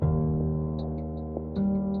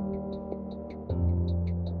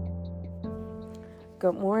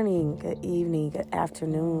Good morning, good evening, good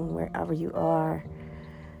afternoon, wherever you are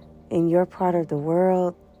in your part of the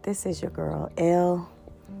world. This is your girl, Elle,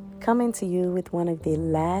 coming to you with one of the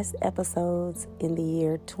last episodes in the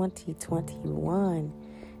year 2021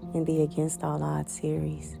 in the Against All Odds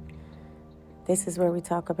series. This is where we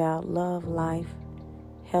talk about love, life,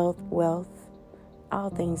 health, wealth, all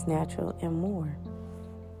things natural, and more.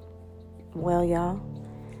 Well, y'all,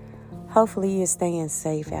 hopefully you're staying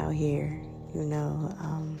safe out here.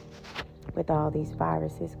 With all these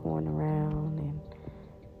viruses going around and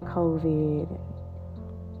COVID,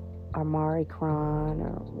 or Maricron,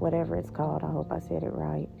 or whatever it's called. I hope I said it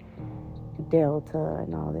right. Delta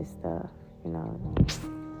and all this stuff,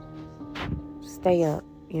 Stay up,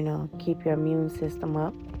 keep your immune system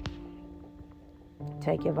up.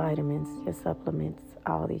 Take your vitamins, your supplements,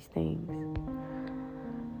 all these things.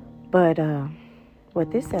 But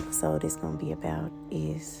what this episode is going to be about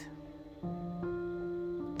is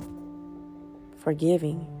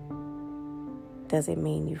forgiving doesn't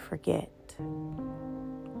mean you forget.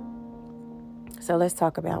 So let's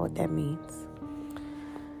talk about what that means.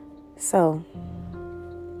 So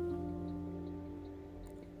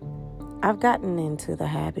I've gotten into the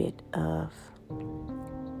habit of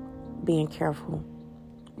being careful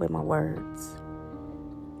with my words,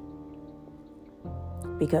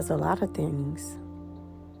 because a lot of things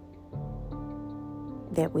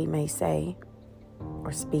that we may say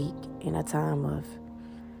or speak in a time of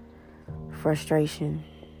frustration,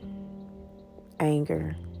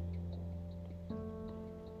 anger,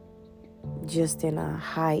 just in a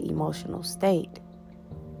high emotional state,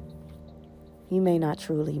 you may not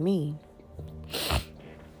truly mean.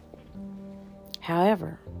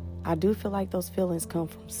 However, I do feel like those feelings come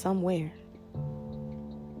from somewhere.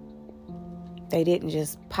 They didn't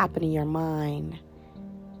just pop into your mind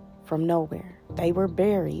from nowhere. They were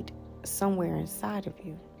buried somewhere inside of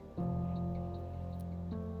you.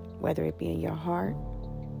 Whether it be in your heart,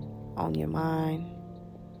 on your mind,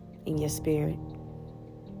 in your spirit.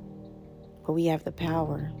 But we have the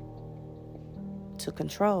power to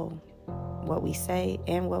control what we say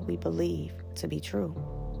and what we believe to be true.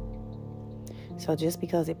 So just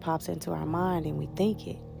because it pops into our mind and we think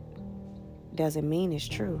it, doesn't mean it's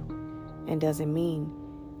true. And doesn't mean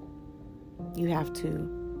you have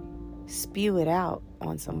to spew it out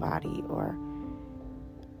on somebody or,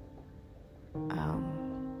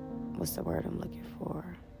 what's the word I'm looking for?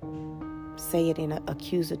 Say it in an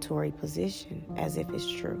accusatory position as if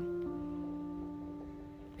it's true.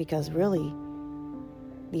 Because really,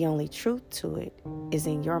 the only truth to it is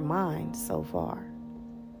in your mind so far.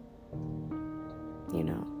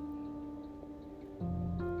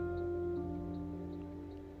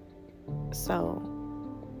 So,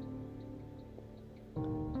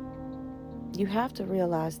 you have to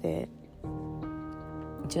realize that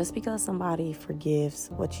just because somebody forgives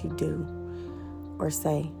what you do or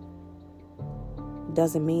say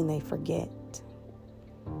doesn't mean they forget.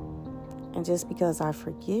 And just because I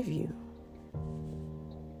forgive you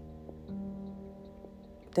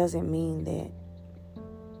doesn't mean that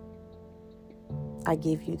I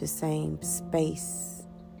give you the same space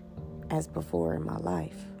as before in my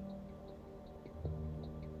life.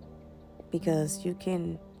 Because you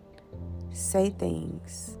can say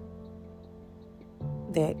things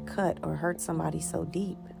that cut or hurt somebody so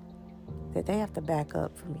deep that they have to back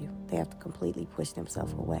up from you. They have to completely push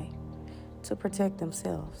themselves away to protect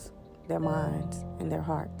themselves, their minds, and their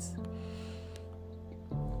hearts.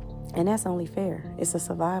 And that's only fair. It's a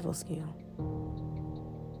survival skill.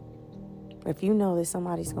 If you know that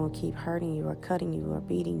somebody's going to keep hurting you or cutting you or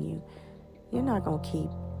beating you, you're not going to keep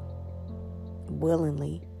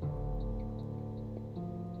willingly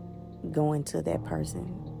going to that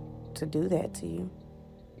person to do that to you.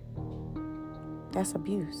 That's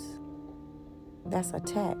abuse. That's a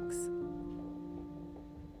tax.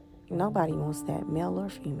 Nobody wants that, male or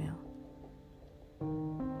female.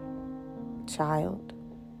 Child,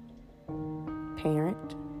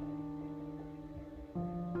 parent,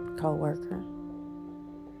 co-worker,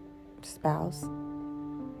 spouse,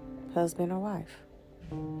 husband or wife.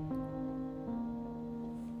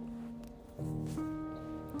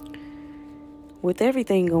 With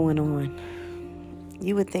everything going on,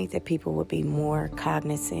 you would think that people would be more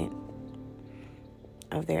cognizant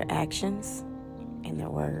of their actions and their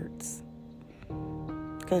words.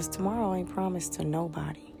 Because tomorrow ain't promised to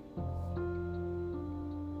nobody.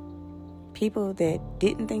 People that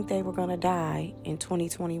didn't think they were going to die in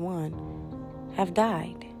 2021 have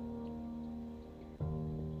died.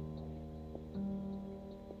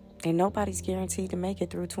 And nobody's guaranteed to make it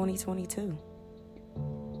through 2022.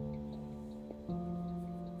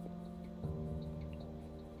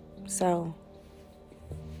 So,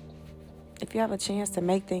 if you have a chance to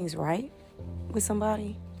make things right with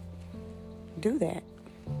somebody, do that.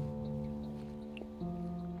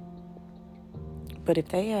 But if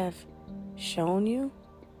they have shown you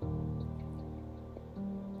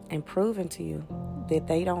and proven to you that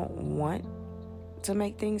they don't want to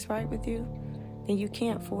make things right with you, then you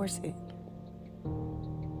can't force it.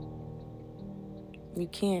 You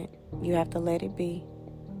can't. You have to let it be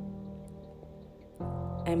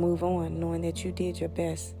and move on, knowing that you did your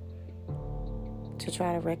best to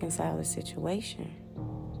try to reconcile the situation.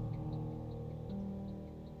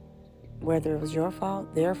 Whether it was your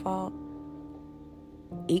fault, their fault,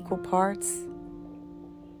 equal parts,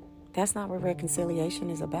 that's not what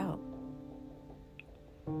reconciliation is about.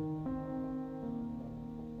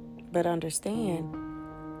 But understand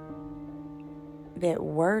that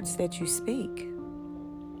words that you speak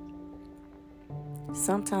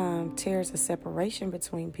sometimes tears a separation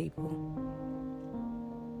between people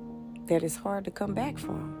that is hard to come back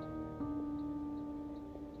from.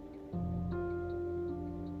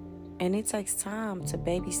 And it takes time to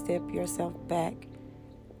baby step yourself back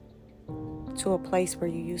to a place where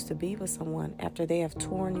you used to be with someone after they have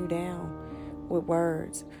torn you down with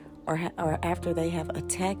words, or after they have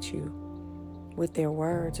attacked you with their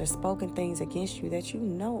words or spoken things against you that you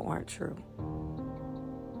know aren't true.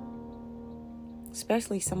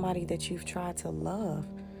 Especially somebody that you've tried to love,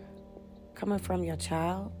 coming from your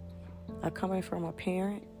child, or coming from a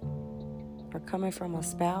parent, or coming from a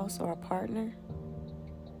spouse or a partner.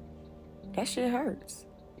 That shit hurts.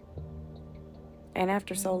 And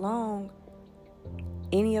after so long,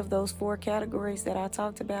 any of those 4 categories that I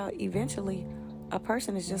talked about, eventually a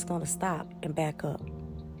person is just going to stop and back up.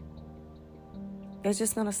 They're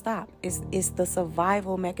just going to stop. It's the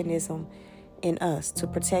survival mechanism in us, to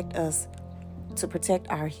protect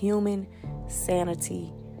our human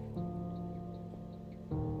sanity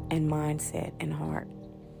and mindset and heart.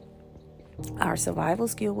 Our survival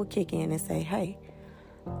skill will kick in and say, hey,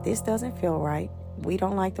 this doesn't feel right. We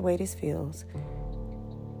don't like the way this feels.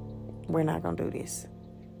 We're not going to do this.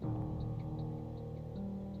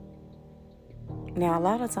 Now, a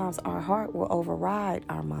lot of times our heart will override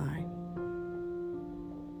our mind.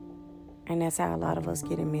 And that's how a lot of us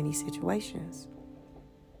get in many situations.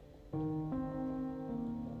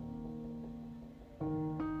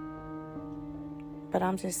 But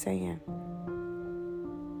I'm just saying,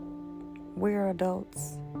 we're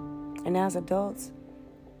adults. And as adults,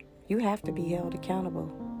 you have to be held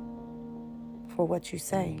accountable for what you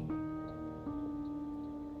say.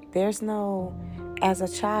 There's no, as a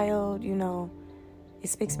child, it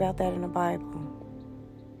speaks about that in the Bible.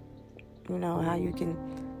 How you can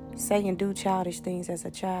say and do childish things as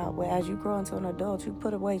a child. Well, as you grow into an adult, you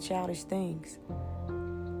put away childish things.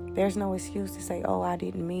 There's no excuse to say, oh, I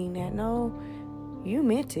didn't mean that. No, you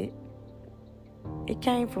meant it. It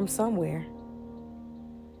came from somewhere.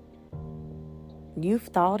 You've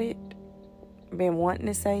thought it, been wanting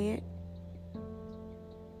to say it.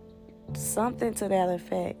 Something to that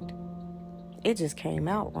effect. It just came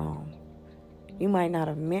out wrong. You might not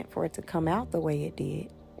have meant for it to come out the way it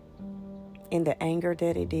did, in the anger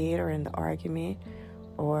that it did, or in the argument,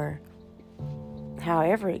 or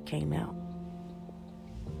however it came out.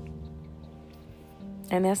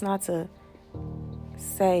 And that's not to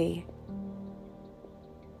say,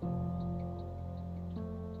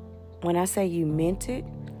 when I say you meant it,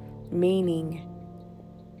 meaning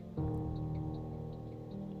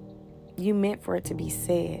you meant for it to be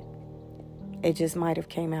said. It just might have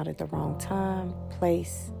came out at the wrong time,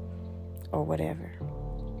 place, or whatever.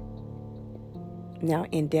 Now,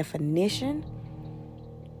 in definition,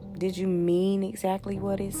 did you mean exactly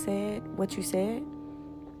what you said?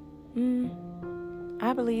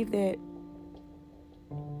 I believe that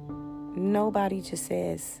nobody just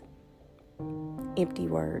says empty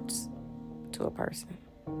words to a person.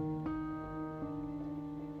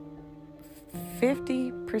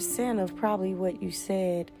 50% of probably what you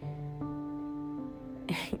said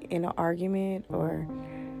in an argument or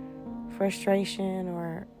frustration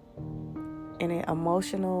or in an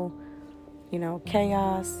emotional,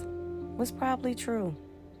 chaos was probably true.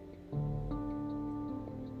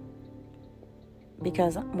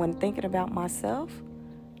 Because when thinking about myself,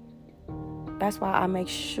 that's why I make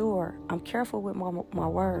sure I'm careful with my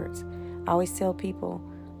words. I always tell people,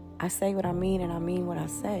 I say what I mean and I mean what I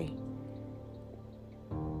say.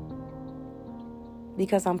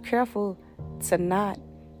 Because I'm careful to not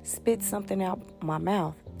spit something out my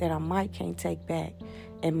mouth that I can't take back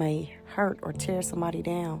and may hurt or tear somebody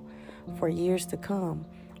down for years to come,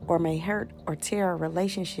 or may hurt or tear a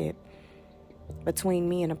relationship between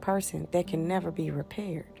me and a person that can never be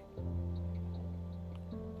repaired.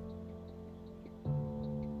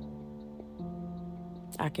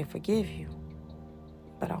 I can forgive you,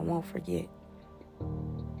 but I won't forget.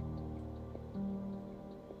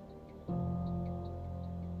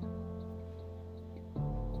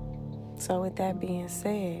 So with that being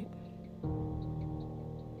said,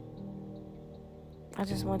 I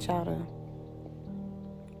just want y'all to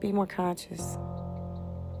be more conscious.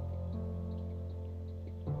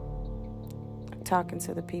 Talking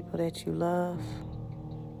to the people that you love,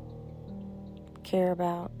 care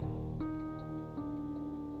about,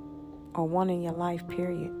 or want in your life,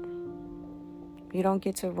 period. You don't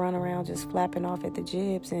get to run around just flapping off at the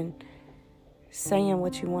jibs and saying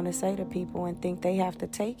what you want to say to people and think they have to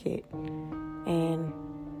take it and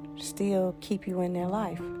still keep you in their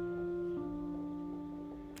life.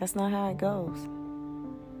 That's not how it goes.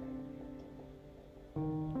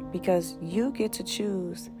 Because you get to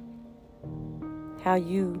choose how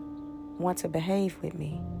you want to behave with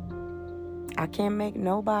me. I can't make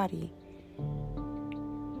nobody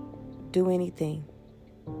do anything.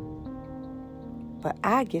 But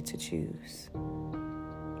I get to choose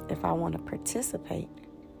if I want to participate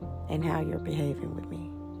in how you're behaving with me.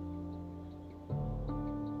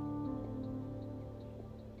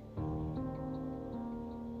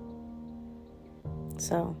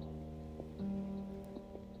 So,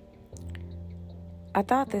 I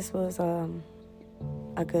thought this was a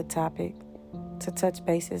good topic to touch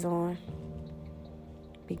bases on,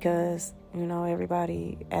 because,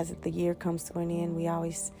 everybody, as the year comes to an end, we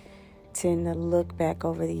always tend to look back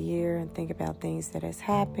over the year and think about things that has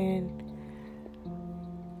happened,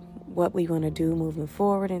 what we want to do moving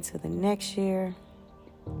forward into the next year.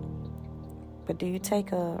 But do you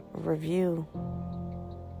take a review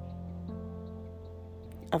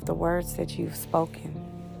of the words that you've spoken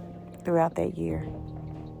throughout that year?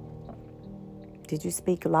 Did you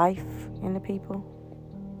speak life into people?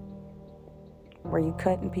 Were you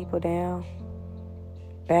cutting people down,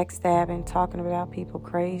 backstabbing, talking about people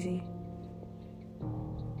crazy?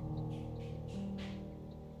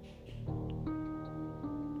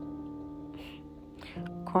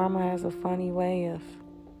 Karma has a funny way of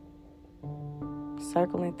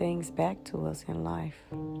circling things back to us in life.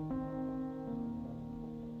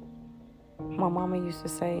 My mama used to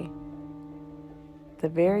say, the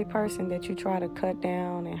very person that you try to cut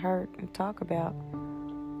down and hurt and talk about,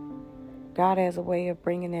 God has a way of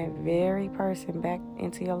bringing that very person back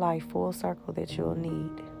into your life full circle that you'll need.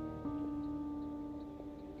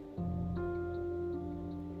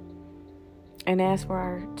 And as for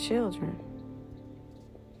our children,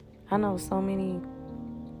 I know so many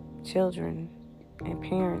children and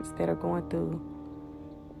parents that are going through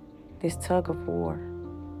this tug of war.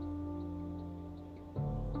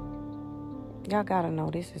 Y'all gotta know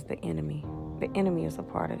this is the enemy. The enemy is a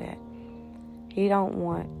part of that. He don't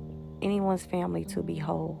want anyone's family to be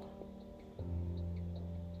whole.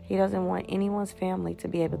 He doesn't want anyone's family to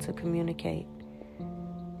be able to communicate,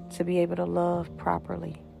 to be able to love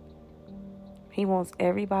properly. He wants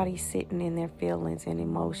everybody sitting in their feelings and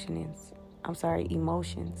emotions,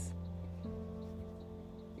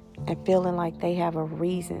 and feeling like they have a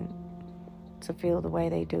reason to feel the way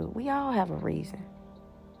they do. We all have a reason.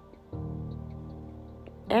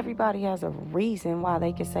 Everybody has a reason why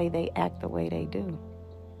they can say they act the way they do.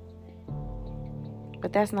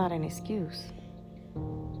 But that's not an excuse.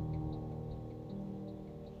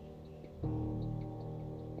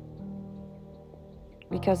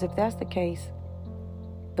 Because if that's the case,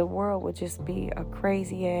 the world would just be a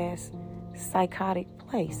crazy-ass, psychotic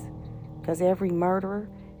place. Because every murderer,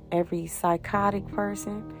 every psychotic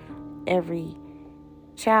person, every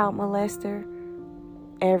child molester,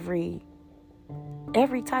 every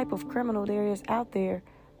type of criminal there is out there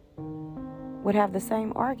would have the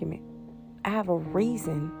same argument. I have a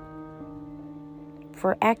reason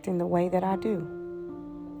for acting the way that I do.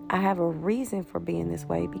 I have a reason for being this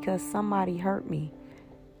way because somebody hurt me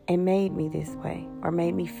and made me this way or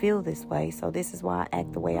made me feel this way. So this is why I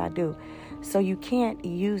act the way I do. So you can't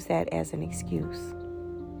use that as an excuse.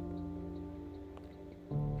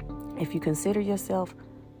 If you consider yourself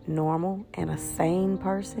normal and a sane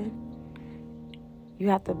person, you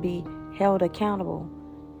have to be held accountable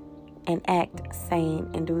and act sane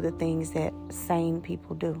and do the things that sane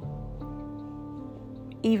people do,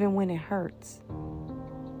 even when it hurts.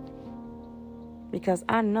 Because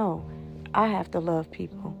I know I have to love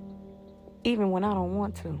people, even when I don't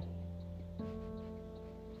want to.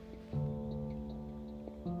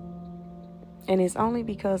 And it's only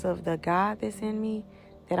because of the God that's in me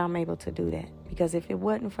that I'm able to do that. Because if it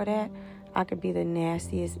wasn't for that, I could be the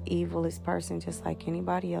nastiest, evilest person just like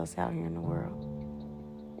anybody else out here in the world.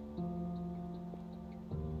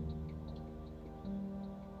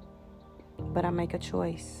 but I make a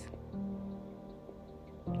choice.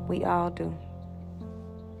 We all do.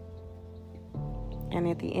 And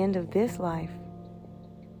at the end of this life,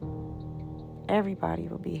 everybody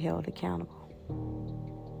will be held accountable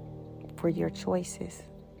for your choices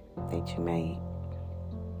that you made.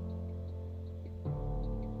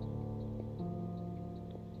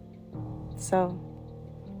 So,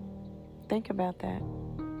 think about that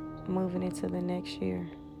moving into the next year.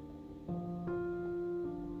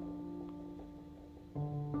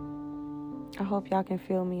 I hope y'all can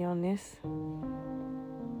feel me on this.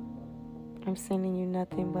 I'm sending you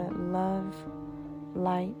nothing but love,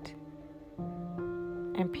 light,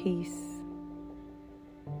 and peace.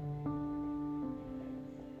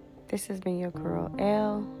 This has been your girl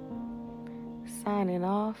Elle, signing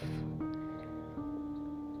off.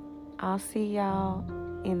 I'll see y'all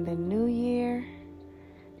in the new year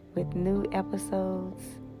with new episodes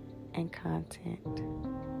and content.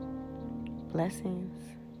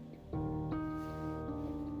 Blessings.